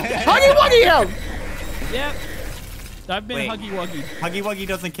 Get him. Huggy Wuggy him. Yep. I've been Wait. huggy wuggy. Huggy Wuggy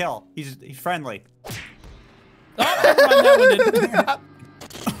doesn't kill. He's friendly. Oh, never mind, that one didn't.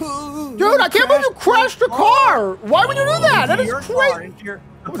 Dude, I can't believe you crashed the car. Why would you do that? That is Your car, crazy. into your- The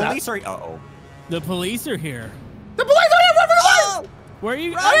What was that? police are. Uh-oh. The police are here. The police are here. Run for your life. Where are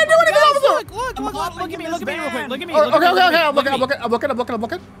you? I didn't do anything, Guys, officer. Look at me. Look at me real quick. Look at me. Oh, look at okay. me, I'm look at me.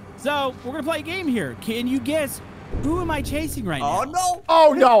 looking. So we're gonna play a game here. Can you guess Who am I chasing right now? Oh, no.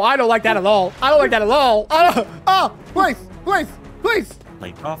 Oh, no. I don't like that at all. I don't like that at all. Oh, please, please, please.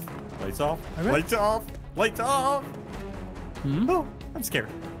 Lights off. Lights off. All right. Lights off. Lights off. Oh, I'm scared.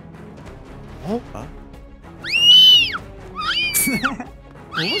 Oh.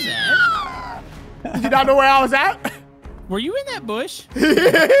 What was that? Did you not know where I was at? Were you in that bush?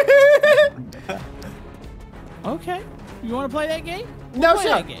 Okay. You want to play that game? No, Play sir.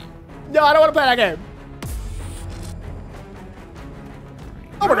 that game. No, I don't want to play that game.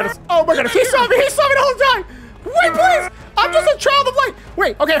 Oh my goodness. Oh my goodness. He saw me. He saw me the whole time. Wait, please. I'm just a child of light.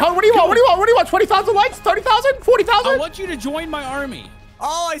 Wait, okay, hold on. What do you want? What do you want? What do you want? 20,000 likes? 30,000? 40,000? I want you to join my army.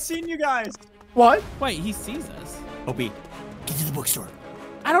 Oh, I seen you guys. What? Wait, he sees us. Opie, get to the bookstore.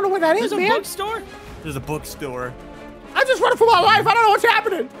 I don't know what that is, There's a man. bookstore? There's a bookstore. I'm just running for my life. I don't know what's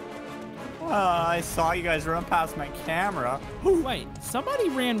happening. I saw you guys run past my camera. Wait, somebody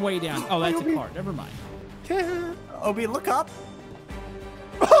ran way down. Oh, that's a car. Never mind. Opie, look up.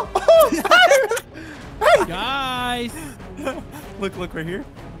 Hey. Guys. Look right here.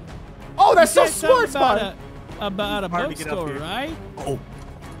 Oh, that's so You said something smart, Spot. about a Hard to get up bookstore, here. right? Oh,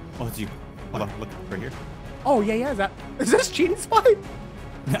 it's you. Hold on, look right here. Oh, yeah. Is this cheating, Spot?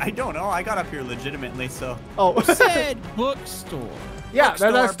 I don't know. I got up here legitimately, so. Oh. Said bookstore. Yeah, there's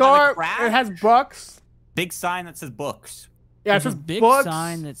a Bookstore by store. the craft? It has books. Big sign that says books. Yeah, it There's says a big books.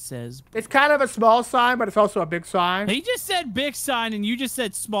 sign that says. It's kind of a small sign, but it's also a big sign. He just said big sign, and you just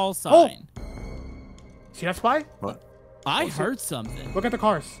said small sign. See that, Spy? What? I heard something. Look at the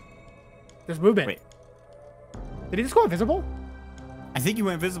cars. There's movement. Wait. Did he just go invisible? I think you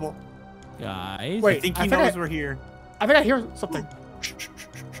went invisible. Guys. Wait. I think I he think knows I- we're here. I think I hear something.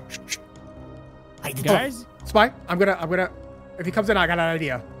 Hide the Guys. Spy, I'm gonna. If he comes in, I got an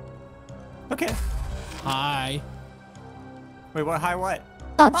idea. Okay. Hi. Wait, what? Hi, what?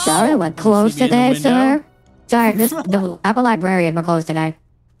 Oh, sorry, we're closed See me in the today, window? sir. Sorry, the Apple Librarian, we're closed today.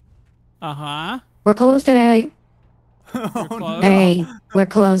 Uh-huh. We're closed today. You're close. Hey, we're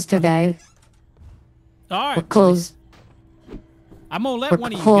closed today. All We're right. closed. I'm gonna let We're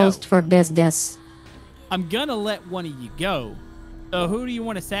one of you closed go. for business. I'm gonna let one of you go. So who do you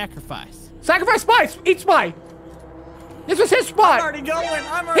want to sacrifice? Sacrifice Spy! Eat Spy! This was his I'm spot! already going.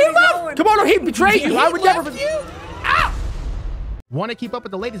 I'm He already left! going. Come on, no, he betrayed you! I would never... Ah! Want to keep up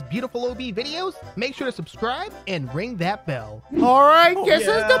with the latest beautiful OB videos? Make sure to subscribe and ring that bell. All right, this is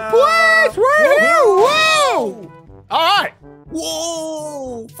the place! We're here! Whoa! All right!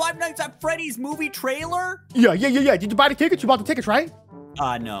 Whoa! Five Nights at Freddy's movie trailer? Yeah. Did you buy the tickets? You bought the tickets, right?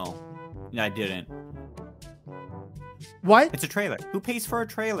 No. I didn't. What? It's a trailer. Who pays for a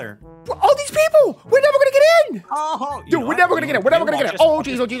trailer? All these people! We're never gonna get in! Oh, Dude, we're never gonna get in. We're never gonna get in. Oh,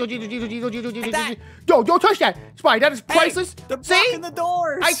 jeez, oh, jeez, oh, jeez, oh, jeez, oh, jeez, oh, jeez, oh, jeez, oh, jeez. Yo, don't touch that. Spy, that is priceless. They're See? blocking the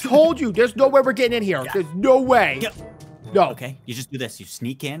doors. I told you, there's no way we're getting in here. There's no way. Yeah. No. Okay, you just do this. You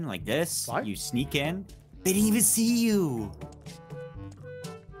sneak in like this. What? You sneak in. They didn't even see you.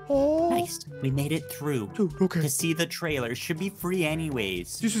 Oh. Nice. We made it through. Dude, okay. To see the trailer. It should be free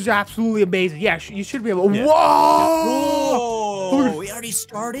anyways. This is absolutely amazing. Yeah, you should be able. Yeah. Whoa! Whoa! We already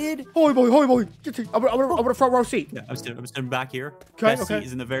started? Holy moly, holy moly. I'm gonna front row seat. Yeah, I'm sitting back here. Okay, Best okay. seat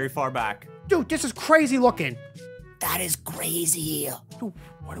is in the very far back. Dude, this is crazy looking. That is crazy. Dude,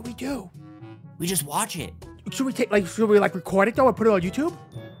 what do we do? We just watch it. Should we record it though and put it on YouTube?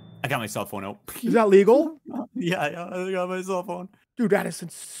 I got my cell phone out. Is that legal? Yeah, I got my cell phone. Dude, that is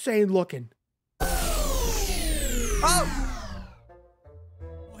insane looking. Oh!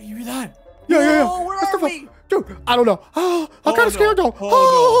 Oh, you hear that? Yeah. Whoa, where That's are the we? Dude, I don't know. Oh, I'm Oh, kind of scared no. though.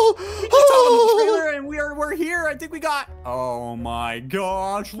 Oh, Oh, We just saw the trailer and we're here. I think we got. Oh my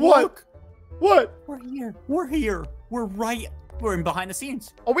gosh! What? Look. What? We're here. We're here. We're in behind the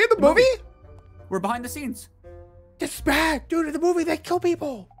scenes. Are we in the movie? We're behind the scenes. This is bad. Dude, in the movie, they kill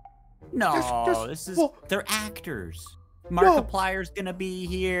people. No, There's- this is. well- They're actors. Markiplier's gonna be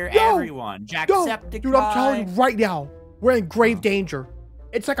here. No. Everyone. No, Jacksepticeye. dude, I'm telling you right now, we're in grave danger.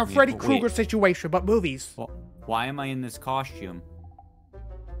 It's like a Freddy but wait. Krueger situation, but movies. Well, why am I in this costume?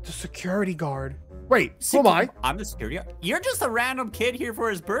 The security guard. Wait, who am I? I'm the security guard. You're just a random kid here for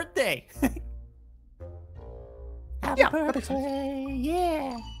his birthday. Yeah, that makes sense.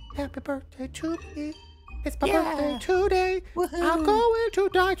 Yeah. Happy birthday to me. It's my birthday today. I'm going to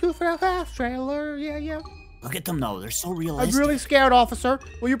die to FNAF trailer. Yeah. Look at them though. They're so I'm realistic. really scared, officer.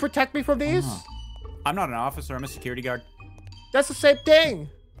 Will you protect me from these? I'm not an officer. I'm a security guard. That's the same thing.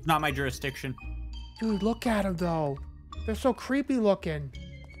 It's not my jurisdiction. Dude, look at them though. They're so creepy looking.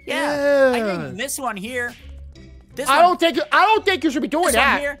 Yeah. I Yeah. think this one here. This I don't think you should be doing This one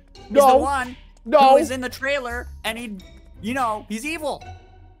that. here is No. the one No. who is in the trailer, and he's evil.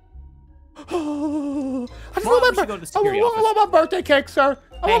 I just Well, want we should go to the security I want my birthday cake, sir.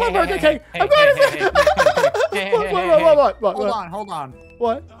 I want my birthday cake. I'm going to. What? Hold on.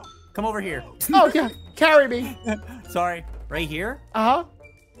 What? Come over here. Oh, yeah. Carry me. Sorry. Right here? Uh-huh.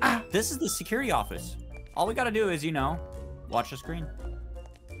 This is the security office. All we gotta do is, watch the screen.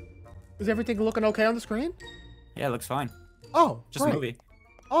 Is everything looking okay on the screen? Yeah, it looks fine. Oh, Just great. a movie.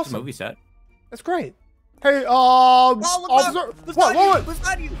 Awesome. Just a movie set. That's great. Hey, officer. What? What? What's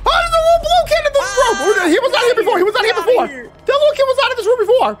that? Oh, there's a little blue kid in this room. He was not here before. He was not here before. That little kid was not in this room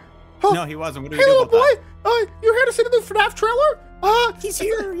before. Huh? No, he wasn't. What do Hey, we do little about boy. that? You're here to see the new FNAF trailer? He's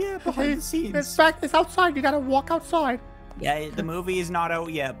here, yeah, behind the scenes. In fact, it's outside. You gotta walk outside. Yeah, the movie is not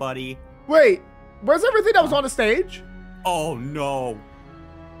out yet, buddy. Wait, where's everything that was on the stage? Oh, no.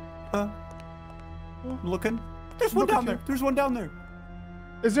 Looking? There's one down there. There's one down there.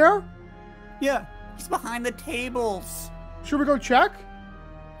 Is there? Yeah. He's behind the tables. Should we go check?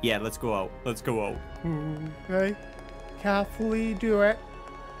 Yeah, let's go out. Let's go out. Okay. Carefully do it.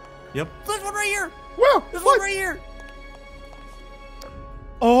 Yep. There's one right here. Where? There's What? one right here.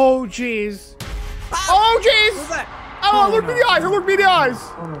 Oh, jeez. Ah! Oh, jeez. What's that? Oh, look me in the eyes. Look me in the eyes.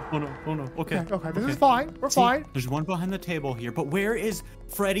 Oh no. Okay. Okay, this is fine. We're fine. There's one behind the table here, but where is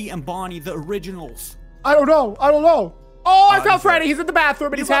Freddy and Bonnie, the originals? I don't know. Oh, I found he's Freddy. He's in the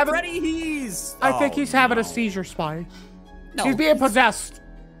bathroom and he's having... Freddy, I think he's having a seizure, Spy. No, He's being possessed.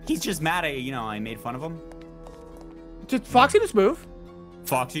 He's just mad at I made fun of him. Did Foxy just move?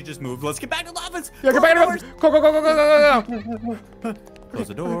 Foxy just moved. Let's get back to the office. Yeah, get back to the... Go. Close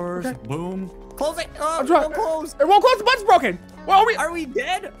the doors. Okay. Boom. Close it. Oh, I'm it trying. won't close. It won't close. The button's broken. Well, Are we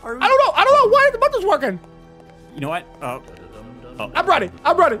dead? Are we... I don't know. Why the button's working? You know what? I'm ready.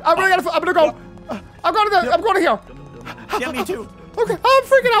 I'm gonna go. I'm going to here. Yeah, me too. Okay. I'm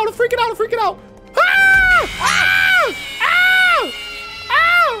freaking out. Ah! Ah! Ah!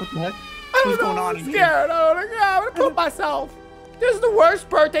 Ah! What the heck? I don't What's know. going on I'm in here? scared. I'm gonna poop myself. This is the worst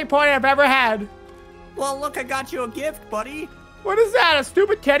birthday party I've ever had. Well, look, I got you a gift, buddy. What is that? A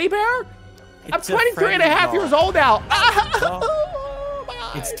stupid teddy bear? I'm It's a 23 and a half Freddy years doll. old now. Oh.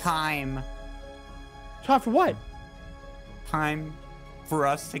 My It's eyes. time. Time for what? Time for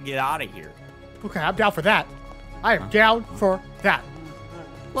us to get out of here. Okay, I'm down for that. I am down for that.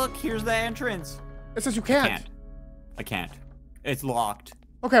 Look, here's the entrance. It says you can't. I can't. It's locked.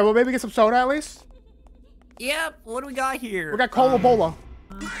 Okay, well, maybe get some soda at least. Yep. What do we got here? We got Cola Bola.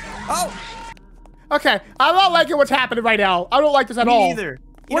 Oh, Okay, I'm not liking what's happening right now. I don't like this at all. me neither.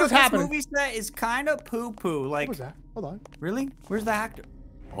 What is happening? This movie set is kind of poo-poo. Like, What was that? Hold on. really? Where's the actor?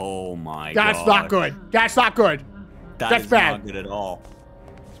 Oh my god. That's not good. That's not good. That's Is bad. not good at all.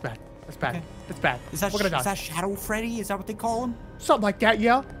 It's bad. It's bad. Okay. It's bad. Is that We're gonna die. Shadow Freddy? Is that what they call him? Something like that,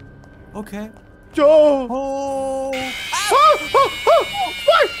 yeah. Okay. Oh. Oh. Spy!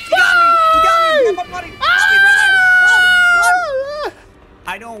 You got me! You got me! Get my buddy! Ah!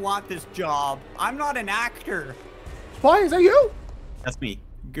 I don't want this job. I'm not an actor. Spy, is that you? That's me.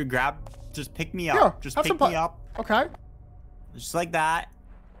 Just pick me up. Here, Just have pick some me up. Okay. Just like that.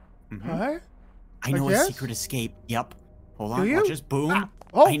 Okay. I know Like a this? secret escape. Yep. Hold Do on. you? Watch this. Boom. Ah.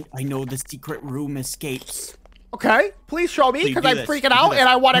 Oh. I know the secret room escapes. Okay. Please show me, Please because do I'm this. freaking Do out this. and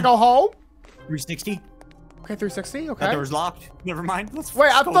I want to go home. 360. Okay, 360. That Okay. door's locked. Never mind. Let's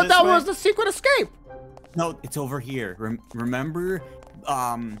Wait, I go thought this that way. was the secret escape. No, it's over here. Remember,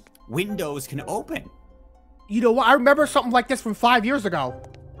 windows can open. You know what? I remember something like this from 5 years ago.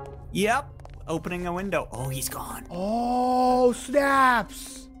 Yep. Opening a window. Oh, he's gone. Oh,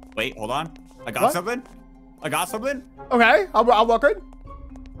 snaps. Wait, hold on. I got What? something. I got something. Okay, I'm looking.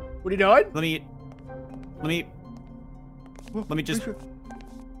 What are you doing? Let me just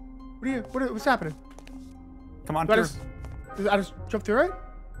What's happening? come on Do I through. I just jump through it?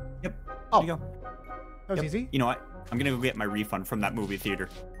 Yep. Oh. There you go. That was Yep. easy. You know what? I'm gonna go get my refund from that movie theater.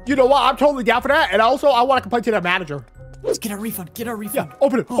 You know what? I'm totally down for that. And also, I want to complain to that manager. Let's get our refund. Get our refund. Yeah,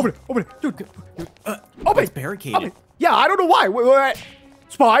 open it, open it. Dude, open It's it. barricaded. Open it. Yeah, I don't know why. Wait.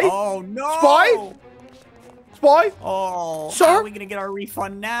 Spy? Oh no! Spy? Spy? Oh, Sir? how are we gonna get our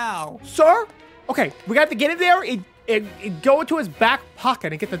refund now? Sir? Okay, we got to get in there and go into his back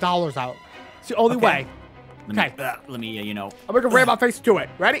pocket and get the dollars out. It's the only Okay. way. Okay. Let me, I'm gonna ram my face to it.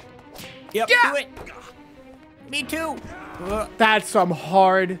 Ready? Yep. Yeah. Do it. Me too. That's some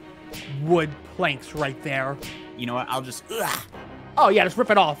hard wood planks right there. You know what? I'll just. Oh, yeah, just rip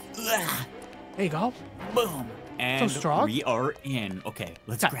it off. There you go. Boom. And strong? we are in. Okay,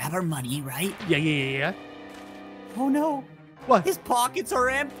 let's Okay. grab our money, right? Yeah. Oh no. What? His pockets are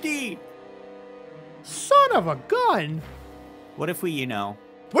empty. Son of a gun. What if we,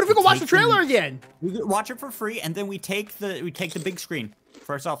 What if we go watch the trailer again? We watch it for free, and then we take the big screen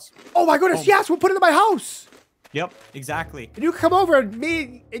for ourselves. Oh my goodness, yes, we'll put it in my house. Yep, exactly. And you can come over and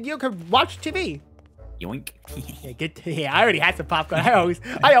you can watch TV. Yoink. Yeah, I already had some popcorn.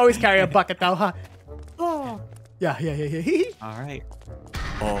 I always carry a bucket though, huh? Oh. Yeah. All right.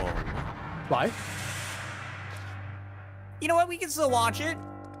 Oh. Why? You know what? We can still watch it.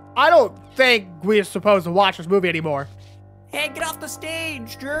 I don't think we're supposed to watch this movie anymore. Hey, get off the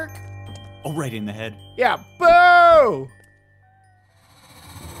stage, jerk. Oh, right in the head. Yeah, boo!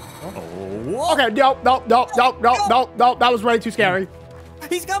 Oh. Okay, nope. That was way too scary.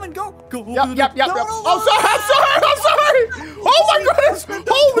 He's coming. Go. Yep. No. I'm sorry. Oh my goodness.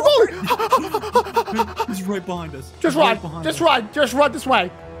 Holy moly. He's right behind us. Just run this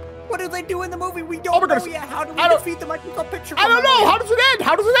way. What do they do in the movie? We don't know yet. How do we defeat them? I can go picture. I don't know. How does it end?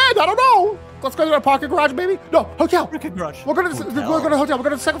 I don't know. Let's go to the parking garage, baby. No, hotel. Parking garage. We're going to the hotel. We're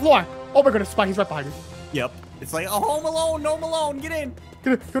going to the second floor. Oh my goodness, Spikey's right behind you. Yep. It's like, Home Alone, no Malone. Get in.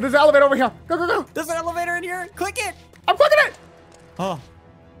 Go to the elevator over here. Go. There's an elevator in here. Click it. I'm clicking it. Oh.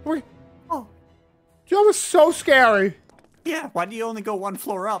 Wait. Oh. That was so scary. Yeah. Why do you only go one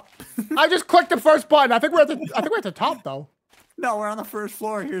floor up? I just clicked the first button. I think we're at the top though. No, we're on the first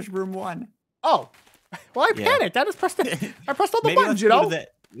floor. Here's room 1. Oh. Well, I panicked. I pressed all the buttons, you know?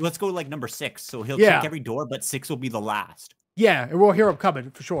 Let's go like number 6. So he'll Yeah. check every door, but 6 will be the last. Yeah, and we'll hear him coming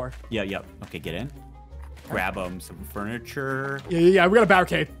for sure. Yeah. Okay, get in. Grab some furniture. Yeah. We got a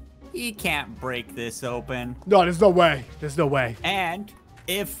barricade. He can't break this open. No, there's no way. And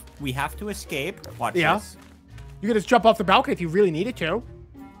if we have to escape, watch Yeah. this. You can just jump off the balcony if you really needed to.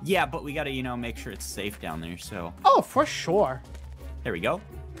 Yeah, but we gotta, make sure it's safe down there, so. Oh, for sure. There we go.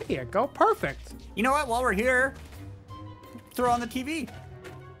 There you go. Perfect. You know what? While we're here, throw on the TV.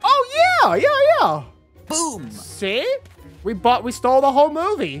 Oh, yeah. Boom! See? We stole the whole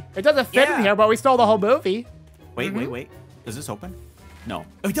movie. It doesn't fit in here, but we stole the whole movie. Wait. Does this open? No.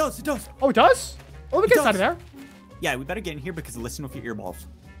 Oh, it does. Oh, it does? Oh, let me get inside of there. Yeah, we better get in here because listen with your earballs.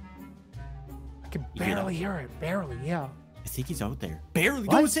 I can barely hear it. Barely, yeah. I think he's out there. Barely.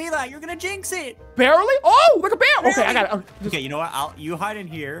 What? Don't say that. You're gonna jinx it. Barely? Oh, like a bear. Okay, I got it. Okay, you know what? You hide in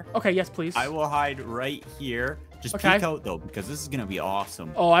here. Okay, yes, please. I will hide right here. Just peek out though, because this is gonna be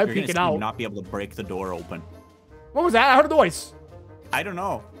awesome. Oh, I'm You're peeking gonna out. not be able to break the door open. What was that? I heard a noise. I don't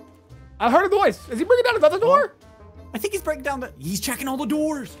know. I heard a noise. Is he bringing down another door? I think he's breaking down He's checking all the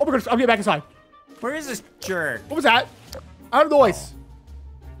doors. Oh my goodness, I'm getting back inside. Where is this jerk? What was that? I heard a noise.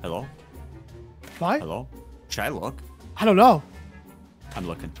 Hello? What? Hello? Should I look? I don't know. I'm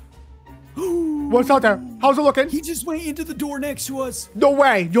looking. What's out there? How's it looking? He just went into the door next to us. No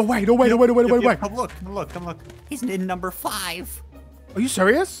way. No way. Come look. He's in number 5. Are you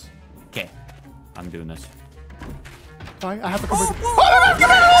serious? Okay. I'm doing this. I have to come with you.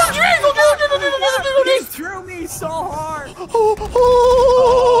 He threw me so hard.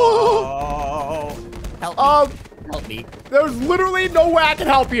 Help me. There's literally no way I can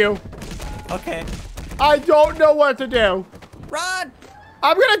help you. Okay. I don't know what to do. Run.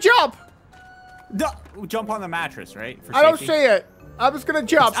 I'm gonna jump. Jump on the mattress, right? For I don't safety? see it. I'm just gonna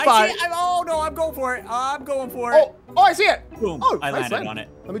jump. I see it. Oh no, I'm going for it. Oh, I see it. Boom. Oh, I nice landed on it.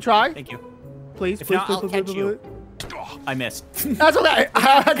 Let me try. Thank you. Please, If please, not, please, I'll please, catch please, you. please. I missed. That's okay.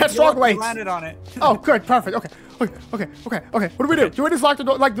 I got strong You legs. landed on it. Oh, good, perfect. Okay. What do we do? Do we just lock the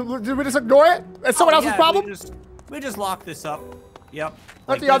door? Like, do we just ignore it? It's someone else's problem? We just lock this up. Yep.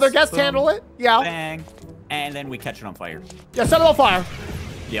 Let the other guests handle it. Yeah. Bang. And then we catch it on fire. Yeah, set it on fire.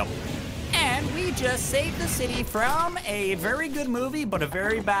 Yep. And we just saved the city from a very good movie, but a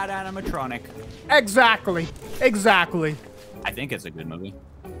very bad animatronic. Exactly. I think it's a good movie.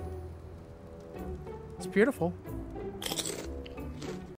 It's beautiful.